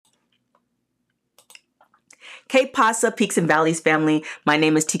Que pasa, Peaks and Valleys family? My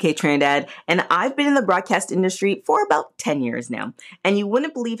name is TK Trinidad, and I've been in the broadcast industry for about 10 years now. And you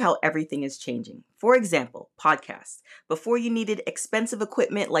wouldn't believe how everything is changing. For example, podcasts. Before you needed expensive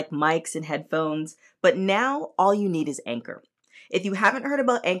equipment like mics and headphones, but now all you need is Anchor. If you haven't heard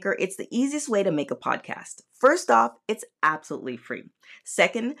about Anchor, it's the easiest way to make a podcast. First off, it's absolutely free.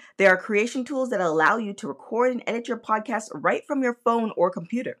 Second, there are creation tools that allow you to record and edit your podcast right from your phone or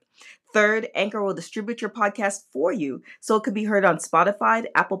computer. Third, Anchor will distribute your podcast for you so it could be heard on Spotify,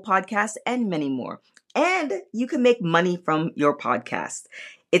 Apple Podcasts, and many more. And you can make money from your podcast.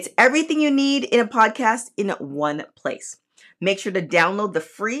 It's everything you need in a podcast in one place. Make sure to download the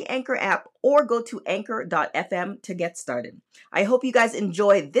free Anchor app or go to anchor.fm to get started. I hope you guys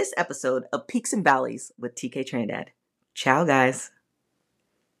enjoy this episode of Peaks and Valleys with TK Trinidad. Ciao, guys.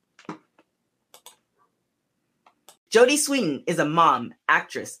 Jodie Sweetin is a mom,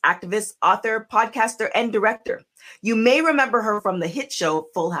 actress, activist, author, podcaster, and director. You may remember her from the hit show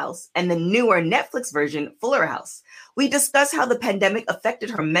Full House and the newer Netflix version Fuller House. We discuss how the pandemic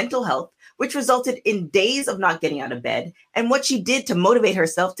affected her mental health, which resulted in days of not getting out of bed, and what she did to motivate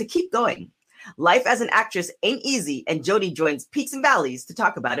herself to keep going. Life as an actress ain't easy, and Jodie joins Peaks and Valleys to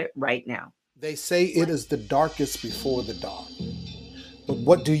talk about it right now. They say it is the darkest before the dawn. But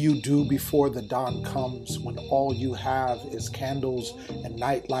what do you do before the dawn comes, when all you have is candles and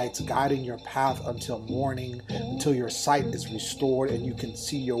night lights guiding your path until morning, until your sight is restored and you can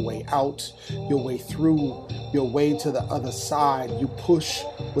see your way out, your way through, your way to the other side. You push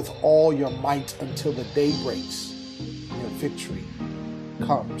with all your might until the day breaks and your victory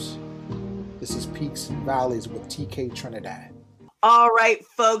comes. This is Peaks and Valleys with TK Trinidad. All right,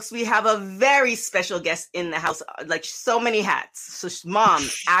 folks, we have a very special guest in the house, like so many hats. So mom,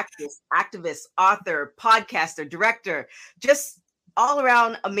 actress, activist, author, podcaster, director, just all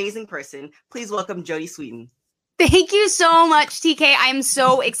around amazing person. Please welcome Jodie Sweetin. Thank you so much, TK. I'm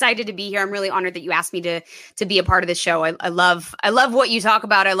so excited to be here. I'm really honored that you asked me to be a part of this show. I love what you talk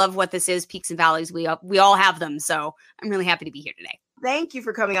about. I love what this is, Peaks and Valleys. We all have them. So I'm really happy to be here today. Thank you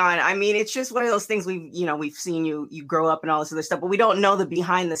for coming on. I mean, it's just one of those things we've seen you grow up and all this other stuff, but we don't know the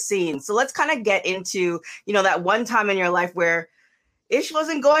behind the scenes. So let's kind of get into, that one time in your life where ish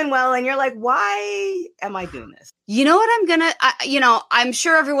wasn't going well and you're like, why am I doing this? You know what I'm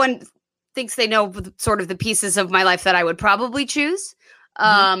sure everyone thinks they know sort of the pieces of my life that I would probably choose.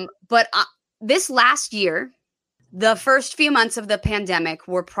 But this last year, the first few months of the pandemic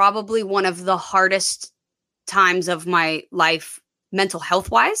were probably one of the hardest times of my life, mental health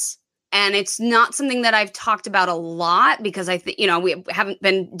wise. And it's not something that I've talked about a lot because we haven't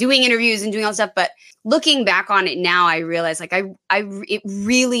been doing interviews and doing all that stuff. But looking back on it now, I realize it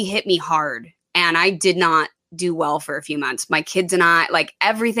really hit me hard and I did not do well for a few months. My kids and I,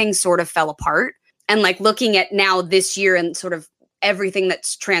 everything sort of fell apart. And looking at now this year and sort of everything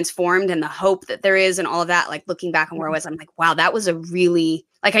that's transformed and the hope that there is and all of that, looking back on where I was, I'm like, wow, that was a really,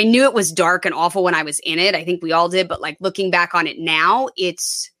 I knew it was dark and awful when I was in it. I think we all did. But looking back on it now, it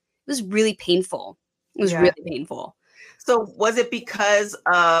was really painful. It was really painful. So was it because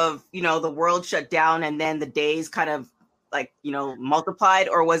of, the world shut down and then the days kind of multiplied,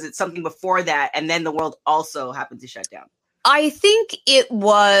 or was it something before that and then the world also happened to shut down? I think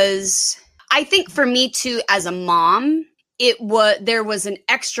for me too, as a mom, there was an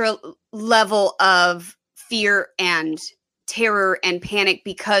extra level of fear and terror and panic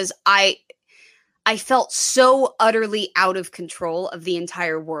because I felt so utterly out of control of the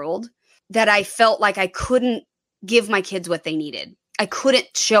entire world that I felt like I couldn't give my kids what they needed. I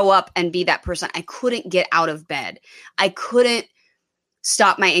couldn't show up and be that person. I couldn't get out of bed. I couldn't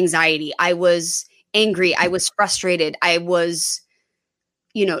stop my anxiety. I was angry. I was frustrated. I was,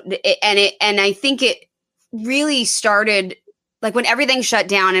 and I think it really started when everything shut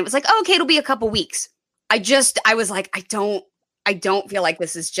down and it was okay, it'll be a couple weeks. I was like, I don't feel like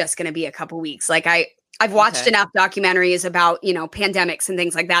this is just going to be a couple weeks. I've watched enough documentaries about, pandemics and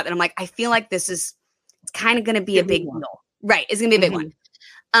things like that I'm like, I feel like it's kind of going to be a big deal. Right. It's going to be a big one.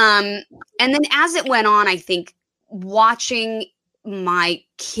 And then as it went on, I think watching my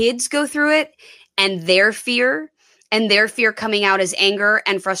kids go through it and their fear coming out as anger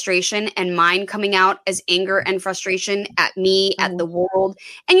and frustration and mine coming out as anger and frustration at me, at the world.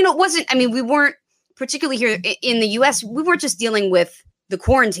 And, it wasn't, we weren't particularly here in the US, we weren't just dealing with the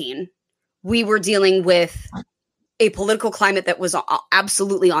quarantine. We were dealing with a political climate that was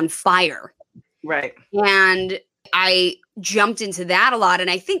absolutely on fire. Right. And I jumped into that a lot. And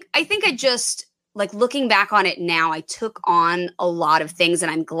I think I just looking back on it now, I took on a lot of things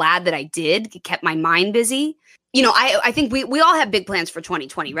and I'm glad that I did. It kept my mind busy. I think we all have big plans for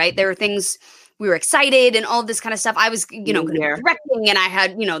 2020, right? There are things we were excited and all this kind of stuff. I was, going to be directing, and I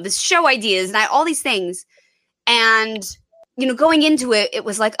had, this show ideas and all these things. And, going into it, it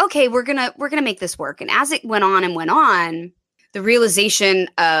was like, okay, we're going to make this work. And as it went on, the realization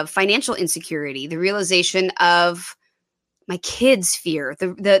of financial insecurity, the realization of my kids' fear,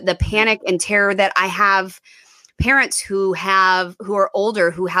 the panic and terror that I have parents who are older,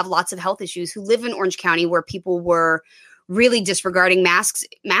 who have lots of health issues, who live in Orange County where people were really disregarding mask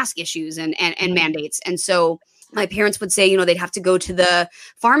issues and mandates. And so my parents would say, they'd have to go to the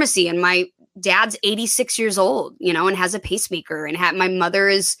pharmacy, and my dad's 86 years old, and has a pacemaker, and my mother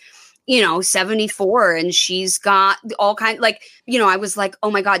is, 74, and she's got all kinds, I was like,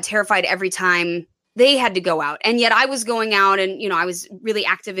 oh my God, terrified every time they had to go out. And yet I was going out, and, I was really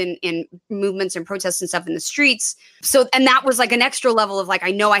active in movements and protests and stuff in the streets. So, and that was like an extra level of like,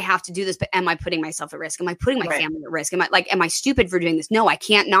 I know I have to do this, but am I putting myself at risk? Am I putting my family at risk? Am I stupid for doing this? No, I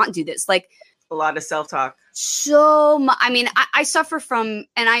can't not do this. Like a lot of self-talk. So, I suffer from,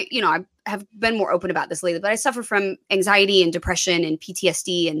 and I have been more open about this lately, but I suffer from anxiety and depression and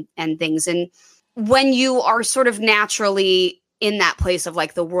PTSD and things. And when you are sort of naturally in that place of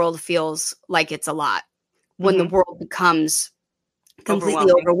like the world feels like it's a lot, when the world becomes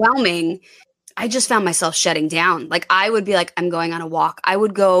completely overwhelming, I just found myself shutting down. Like I would be like, I'm going on a walk. I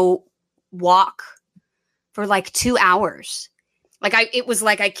would go walk for like 2 hours. It was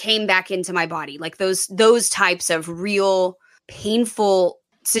like I came back into my body. Like those types of real painful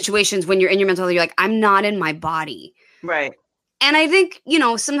situations when you're in your mental health, you're like, I'm not in my body. Right. And I think,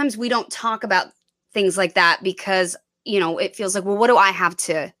 sometimes we don't talk about things like that because, it feels like, well, what do I have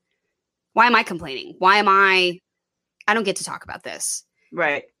to, why am I complaining? I don't get to talk about this.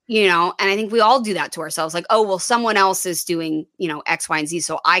 Right. And I think we all do that to ourselves. Like, oh, well, someone else is doing, X, Y, and Z.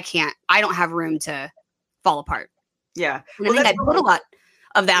 So I don't have room to fall apart. Yeah. And I think I put a lot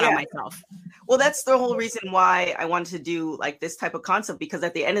of that on myself. Well, that's the whole reason why I wanted to do like this type of concept, because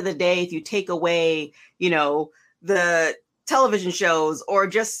at the end of the day, if you take away, the television shows or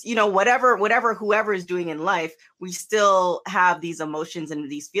just, whatever whoever is doing in life, we still have these emotions and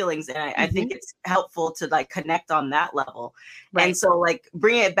these feelings. And I think it's helpful to like connect on that level. Right. And so like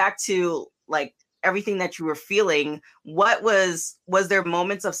bringing it back to like everything that you were feeling, was there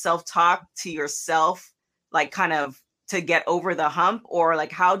moments of self-talk to yourself, like kind of to get over the hump, or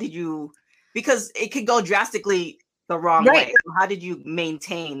like how did you, because it could go drastically the wrong way. How did you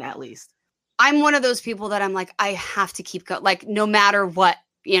maintain at least? I'm one of those people that I'm like, I have to keep going. Like no matter what,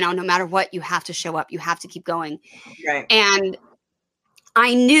 no matter what, you have to show up. You have to keep going. Right. And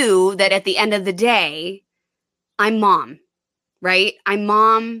I knew that at the end of the day, I'm mom, right? I'm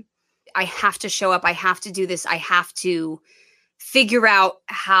mom. I have to show up. I have to do this. I have to figure out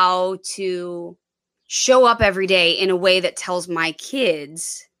how to show up every day in a way that tells my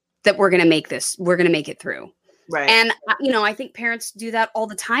kids that we're going to make it through. Right. And, I think parents do that all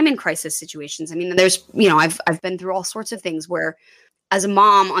the time in crisis situations. I mean, there's, I've been through all sorts of things where as a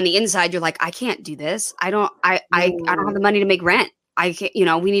mom on the inside, you're like, I can't do this. I don't have the money to make rent. I can't,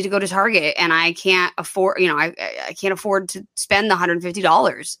 we need to go to Target and I can't afford, I can't afford to spend the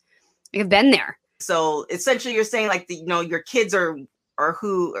 $150. I've been there. So essentially you're saying like, your kids are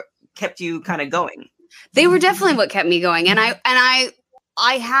who kept you kind of going. They were definitely what kept me going. And I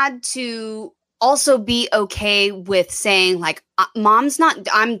had to also be okay with saying like, mom's not,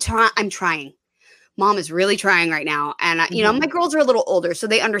 I'm trying. Mom is really trying right now. And my girls are a little older, so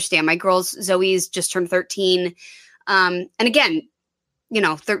they understand. My girls, Zoe's just turned 13. And again,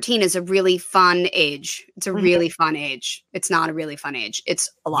 13 is a really fun age. It's a really fun age. It's not a really fun age. It's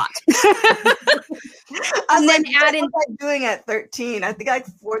a lot. And then add in doing at 13, I think like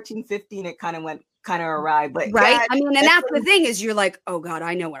 14, 15, it kind of went awry, but right. Yeah, I mean, and that's the thing is you're like, oh God,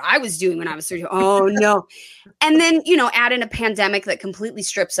 I know what I was doing when I was 13. Oh no. And then, add in a pandemic that completely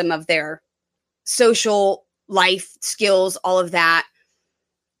strips them of their social life skills, all of that,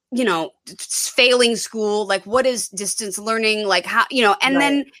 failing school, like what is distance learning? Like how, and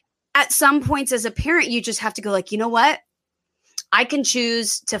then at some points as a parent, you just have to go like, you know what? I can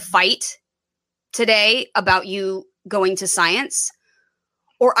choose to fight today about you going to science,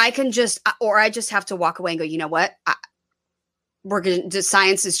 or I just have to walk away and go, you know what?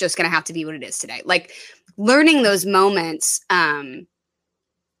 Science is just going to have to be what it is today. Like learning those moments,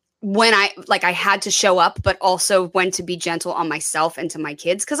 when I had to show up, but also when to be gentle on myself and to my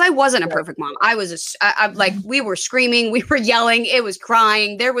kids. Cause I wasn't a perfect mom. I was we were screaming, we were yelling, it was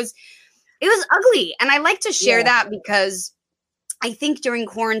crying. It was ugly. And I like to share that because I think during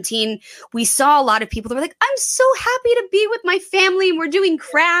quarantine, we saw a lot of people that were like, I'm so happy to be with my family and we're doing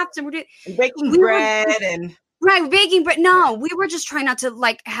crafts and we're doing baking bread and Right, baking, but no, we were just trying not to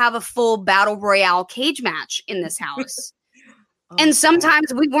like have a full battle royale cage match in this house. And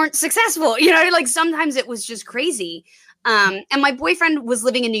sometimes we weren't successful, like sometimes it was just crazy. And my boyfriend was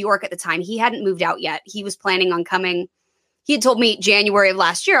living in New York at the time. He hadn't moved out yet. He was planning on coming. He had told me January of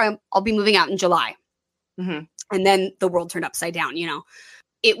last year, I'll be moving out in July. Mm-hmm. And then the world turned upside down,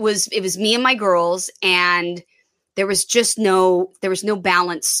 It was me and my girls, and there was no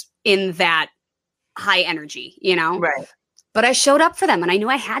balance in that high energy, Right. But I showed up for them, and I knew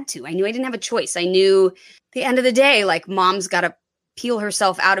I had to. I knew I didn't have a choice. I knew at the end of the day, like, mom's got to peel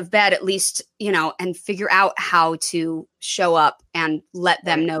herself out of bed at least, and figure out how to show up and let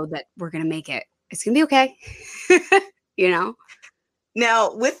them know that we're going to make it. It's going to be okay.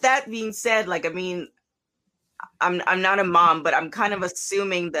 Now, with that being said, like, I mean, I'm not a mom, but I'm kind of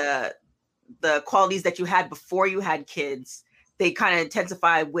assuming the qualities that you had before you had kids, they kind of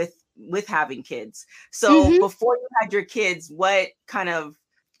intensify with having kids. So before you had your kids, what kind of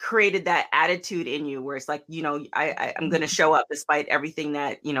created that attitude in you where it's like, I'm going to show up despite everything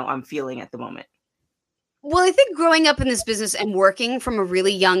that, I'm feeling at the moment? Well, I think growing up in this business and working from a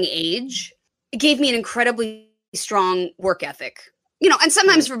really young age, it gave me an incredibly strong work ethic. And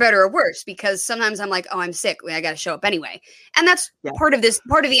sometimes for better or worse, because sometimes I'm like, oh, I'm sick. I got to show up anyway. And that's part of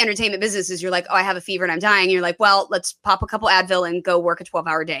the entertainment business is you're like, oh, I have a fever and I'm dying. And you're like, well, let's pop a couple Advil and go work a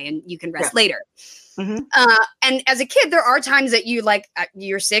 12-hour day and you can rest later. Mm-hmm. And as a kid, there are times that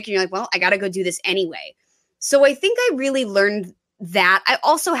you're sick and you're like, well, I got to go do this anyway. So I think I really learned that. I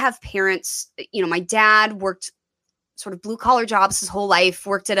also have parents, my dad worked sort of blue collar jobs his whole life,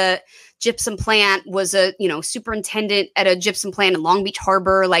 worked at a gypsum plant, was a, superintendent at a gypsum plant in Long Beach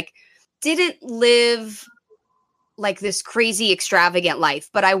Harbor, like didn't live like this crazy extravagant life.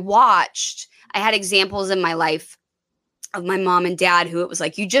 But I had examples in my life of my mom and dad who it was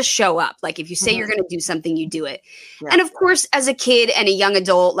like, you just show up. Like if you say you're going to do something, you do it. Yeah. And of course, as a kid and a young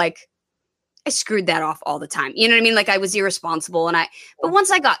adult, like I screwed that off all the time. You know what I mean? Like I was irresponsible. But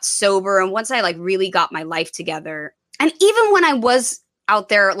once I got sober and once I like really got my life together, and even when I was out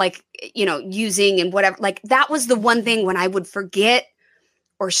there, like, using and whatever, like that was the one thing when I would forget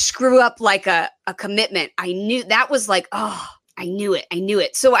or screw up like a commitment. I knew that was like, oh, I knew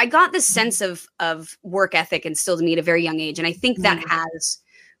it. So I got this sense of work ethic instilled in me at a very young age. And I think that has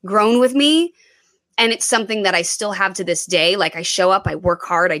grown with me. And it's something that I still have to this day. Like I show up, I work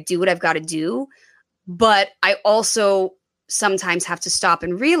hard, I do what I've got to do. But I also sometimes have to stop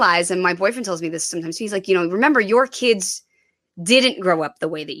and realize, and my boyfriend tells me this sometimes, he's like, remember your kids didn't grow up the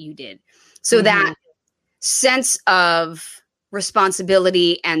way that you did. So that sense of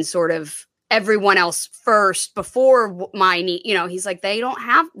responsibility and sort of everyone else first before my need, he's like,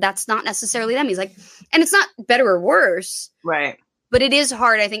 that's not necessarily them. He's like, and it's not better or worse. Right. But it is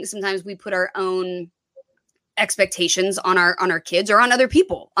hard. I think sometimes we put our own expectations on our kids or on other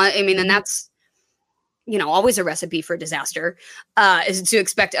people. And that's, always a recipe for disaster, is to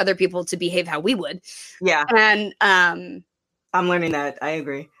expect other people to behave how we would. Yeah. And I'm learning that. I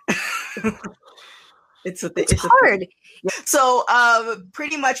agree. It's hard. So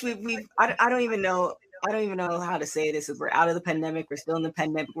pretty much I don't even know how to say this. We're out of the pandemic. We're still in the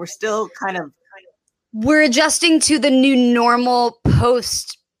pandemic. We're still we're adjusting to the new normal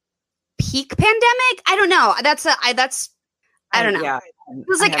post peak pandemic. I don't know. I don't know. Yeah. It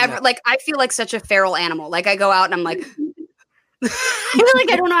was I feel like such a feral animal. Like I go out and I'm like, I feel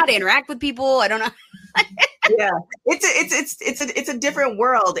like I don't know how to interact with people. I don't know. Yeah, it's a different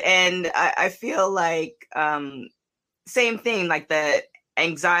world, and I feel like same thing. Like the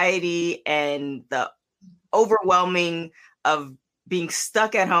anxiety and the overwhelming of being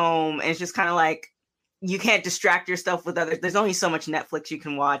stuck at home, and it's just kind of like you can't distract yourself with others. There's only so much Netflix you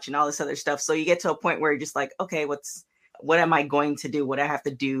can watch and all this other stuff. So you get to a point where you're just like, okay, what am I going to do? What I have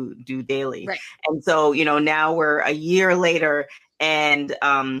to do daily. Right. And so, now we're a year later, and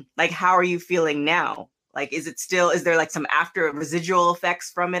like, how are you feeling now? Like, is there like some after residual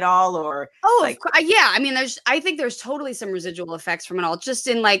effects from it all, or? Oh, like, yeah. I mean, I think there's totally some residual effects from it all, just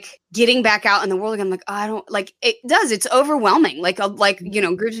in like getting back out in the world again. I'm like, I don't like it does. It's overwhelming. Like groups of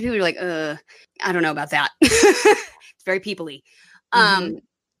people are like, I don't know about that. It's very people-y.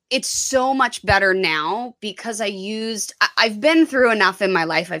 It's so much better now because I've been through enough in my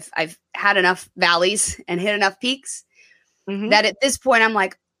life. I've had enough valleys and hit enough peaks that at this point I'm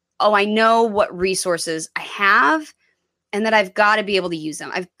like, oh, I know what resources I have and that I've got to be able to use them.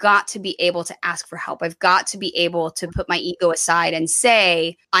 I've got to be able to ask for help. I've got to be able to put my ego aside and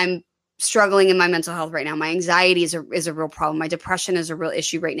say, I'm struggling in my mental health right now. My anxiety is a real problem. My depression is a real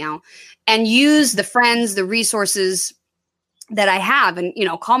issue right now, and use the friends, the resources that I have, and,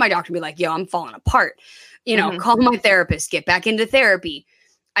 call my doctor and be like, yo, I'm falling apart. call my therapist, get back into therapy.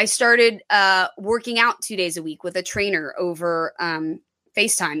 I started working out 2 days a week with a trainer over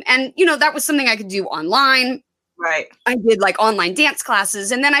FaceTime. And, that was something I could do online. Right. I did like online dance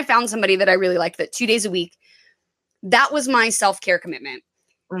classes. And then I found somebody that I really liked that 2 days a week. That was my self-care commitment.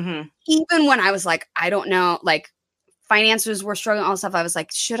 Mm-hmm. Even when I was like, I don't know, like finances were struggling, all stuff. I was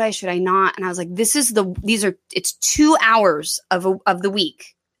like, should I not? And I was like, it's 2 hours of the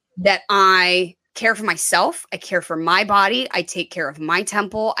week that I care for myself. I care for my body. I take care of my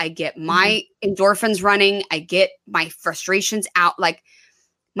temple. I get my endorphins running. I get my frustrations out. Like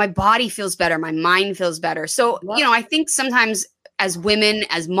my body feels better. My mind feels better. So, I think sometimes as women,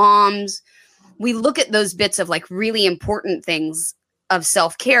 as moms, we look at those bits of like really important things of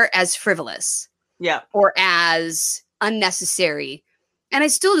self-care as frivolous. Yeah. Or as unnecessary. And I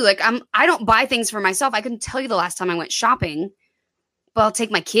still do. Like I don't buy things for myself. I couldn't tell you the last time I went shopping. But I'll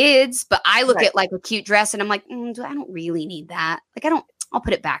take my kids. But I look at like a cute dress and I'm like, I don't really need that. Like I'll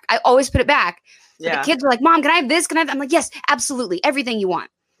put it back. I always put it back. Yeah. The kids are like, Mom, can I have this? Can I have that? I'm like, yes, absolutely. Everything you want.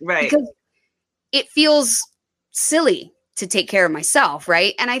 Right. Because it feels silly to take care of myself.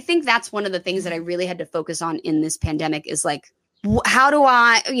 Right. And I think that's one of the things that I really had to focus on in this pandemic is like, how do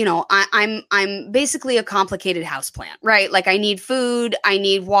I'm basically a complicated houseplant, right? Like I need food, I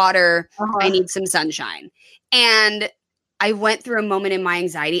need water, I need some sunshine. And I went through a moment in my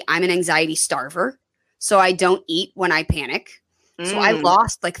anxiety. I'm an anxiety starver. So I don't eat when I panic. So I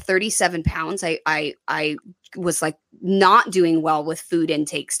lost like 37 pounds. I was like not doing well with food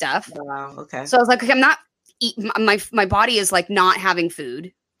intake stuff. Wow. Okay. So I was like, I'm not eating. My body is like not having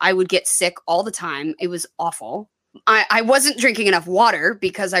food. I would get sick all the time. It was awful. I wasn't drinking enough water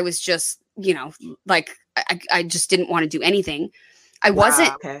because I was just, like I just didn't want to do anything. I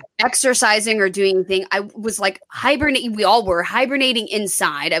wasn't exercising or doing anything. I was like hibernating. We all were hibernating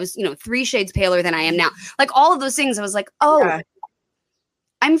inside. I was, 3 shades paler than I am now. Like all of those things. I was like,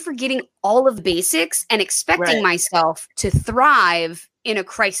 I'm forgetting all of the basics and expecting myself to thrive in a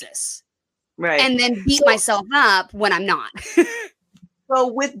crisis. Right. And then beat myself up when I'm not. So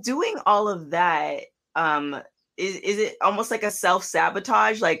with doing all of that, is it almost like a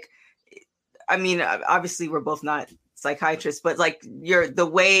self-sabotage? Like, I mean, obviously we're both not psychiatrists, but like the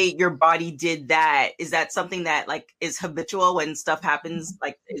way your body did that, is that something that like is habitual when stuff happens,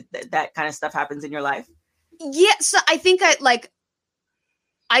 like that kind of stuff happens in your life? Yeah. So I think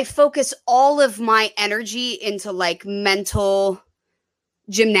I focus all of my energy into like mental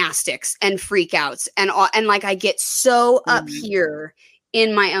gymnastics and freakouts and like I get so up here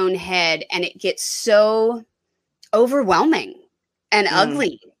in my own head and it gets so overwhelming and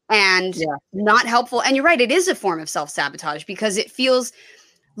ugly and not helpful. And you're right, it is a form of self-sabotage because it feels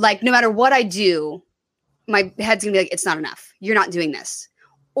like no matter what I do, my head's gonna be like, it's not enough. You're not doing this.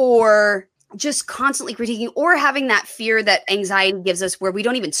 Or just constantly critiquing or having that fear that anxiety gives us where we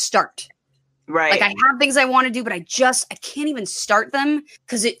don't even start. Right. Like I have things I want to do, but I can't even start them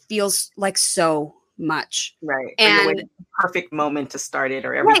because it feels like so much. Right. And perfect moment to start it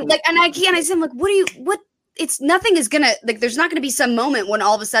or everything. Right. Like, and I say, I'm like, it's nothing is gonna, like, there's not gonna be some moment when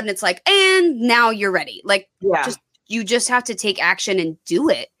all of a sudden it's like, and now you're ready. Like, you just have to take action and do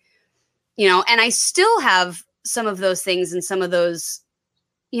it, and I still have some of those things and some of those,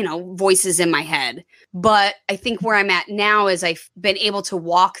 voices in my head. But I think where I'm at now is I've been able to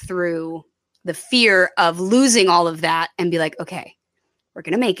walk through the fear of losing all of that and be like, okay, we're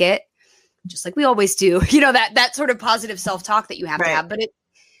going to make it just like we always do, that sort of positive self-talk that you have to have. But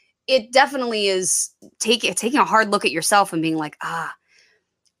it definitely is taking a hard look at yourself and being like,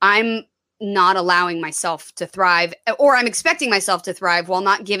 I'm not allowing myself to thrive, or I'm expecting myself to thrive while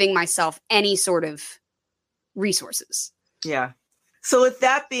not giving myself any sort of resources. Yeah. So with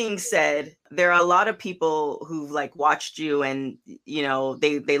that being said, there are a lot of people who've like watched you and,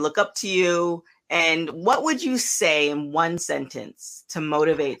 they look up to you. And what would you say in one sentence to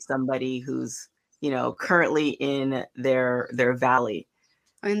motivate somebody who's, currently in their valley?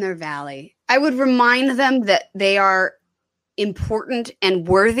 In their valley. I would remind them that they are important and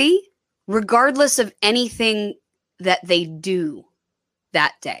worthy, regardless of anything that they do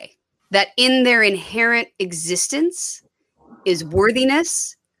that day. That in their inherent existence is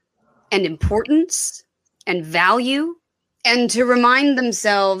worthiness and importance and value, and to remind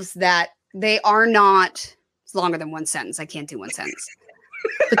themselves that they are not, it's longer than one sentence. I can't do one sentence.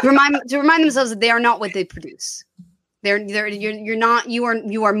 But to remind themselves that they are not what they produce. You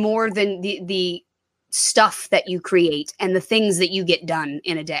are more than the stuff that you create and the things that you get done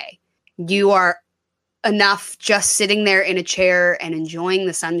in a day. You are enough just sitting there in a chair and enjoying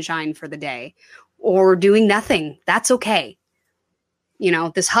the sunshine for the day or doing nothing. That's okay.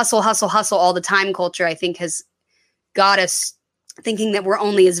 This hustle, hustle, hustle all the time culture, I think, has got us thinking that we're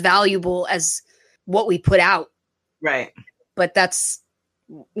only as valuable as what we put out. Right. But that's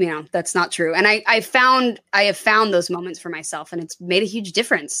not true. And I have found those moments for myself, and it's made a huge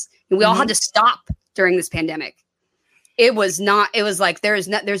difference. And we all had to stop during this pandemic. It was like, there's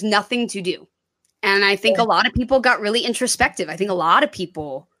nothing to do. And I think a lot of people got really introspective. I think a lot of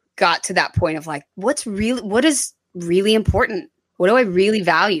people got to that point of like, what is really important? What do I really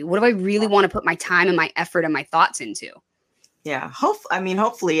value? What do I really want to put my time and my effort and my thoughts into? Yeah.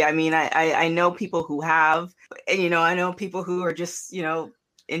 Hopefully. I know people who have, and, I know people who are just,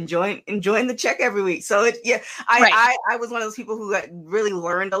 enjoying the check every week. So I was one of those people who really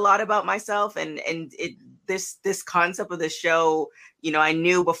learned a lot about myself, and this concept of the show, I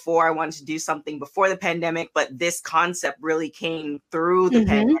knew before I wanted to do something before the pandemic, but this concept really came through the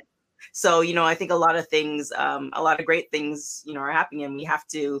pandemic. So, I think a lot of things, a lot of great things, are happening, and we have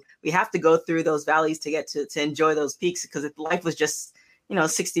to go through those valleys to get to enjoy those peaks, because if life was just,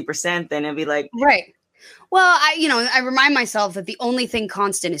 60%, then it'd be like, right. Well, I remind myself that the only thing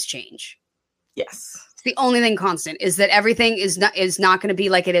constant is change. Yes. The only thing constant is that everything is not going to be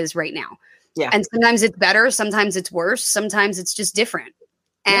like it is right now. Yeah. And sometimes it's better, sometimes it's worse, sometimes it's just different.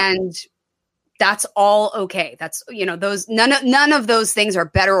 Yeah. And that's all okay. That's, those none of those things are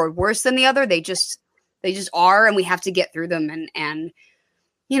better or worse than the other. They just are, and we have to get through them. And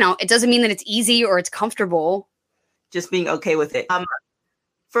it doesn't mean that it's easy or it's comfortable. Just being okay with it.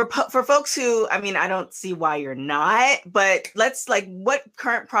 For folks who, I don't see why you're not, but what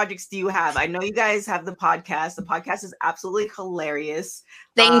current projects do you have? I know you guys have the podcast. The podcast is absolutely hilarious.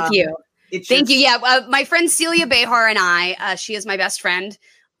 Thank you. Thank you. Yeah. My friend Celia Behar and I, she is my best friend.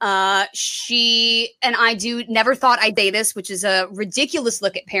 She and I do Never Thought I'd Say This, which is a ridiculous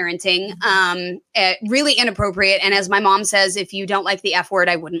look at parenting, really inappropriate. And as my mom says, if you don't like the F word,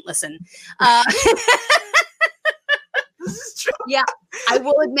 I wouldn't listen. This is true. Yeah, I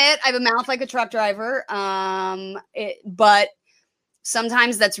will admit I have a mouth like a truck driver. But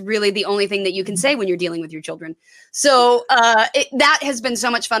sometimes that's really the only thing that you can say when you're dealing with your children. So that has been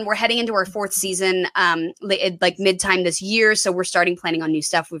so much fun. We're heading into our 4th season, like mid-time this year. So we're starting planning on new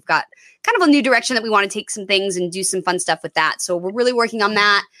stuff. We've got kind of a new direction that we want to take some things and do some fun stuff with that. So we're really working on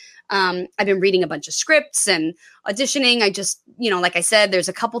that. I've been reading a bunch of scripts and auditioning. I just, like I said, there's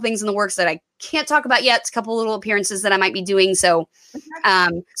a couple things in the works that I can't talk about yet. It's a couple little appearances that I might be doing. So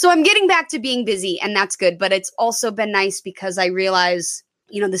I'm getting back to being busy, and that's good. But it's also been nice because I realize,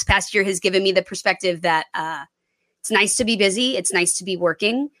 this past year has given me the perspective that it's nice to be busy. It's nice to be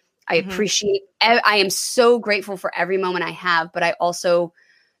working. I appreciate, I am so grateful for every moment I have, but I also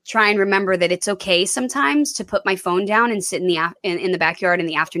try and remember that it's okay sometimes to put my phone down and sit in the backyard in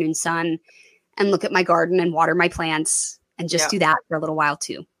the afternoon sun and look at my garden and water my plants and just do that for a little while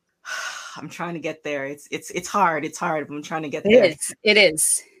too. I'm trying to get there. It's hard. It's hard. I'm trying to get there. It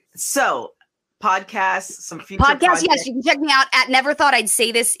is. So podcasts, some future podcasts. Yes, you can check me out at Never Thought I'd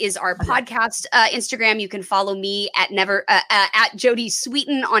Say This is our podcast Instagram. You can follow me at at Jody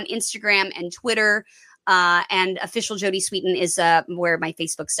Sweeten on Instagram and Twitter. And official Jody Sweeten is where my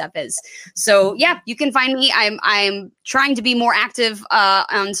Facebook stuff is. So yeah, you can find me. I'm trying to be more active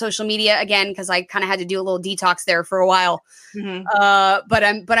on social media again, because I kind of had to do a little detox there for a while. But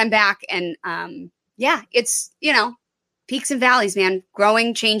I'm back, and it's peaks and valleys, man.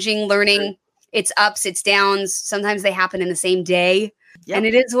 Growing, changing, learning. It's ups, it's downs. Sometimes they happen in the same day, and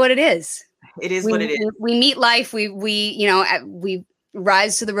it is what it is. It is what it is. We meet life. We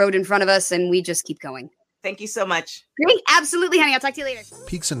rise to the road in front of us, and we just keep going. Thank you so much. Great. Absolutely, honey. I'll talk to you later.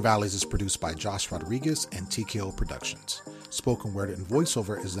 Peaks and Valleys is produced by Josh Rodriguez and TKO Productions. Spoken word and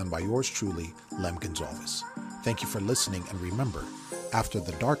voiceover is done by yours truly, Lem Gonzalez. Thank you for listening, and remember, after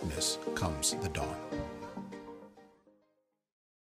the darkness comes the dawn.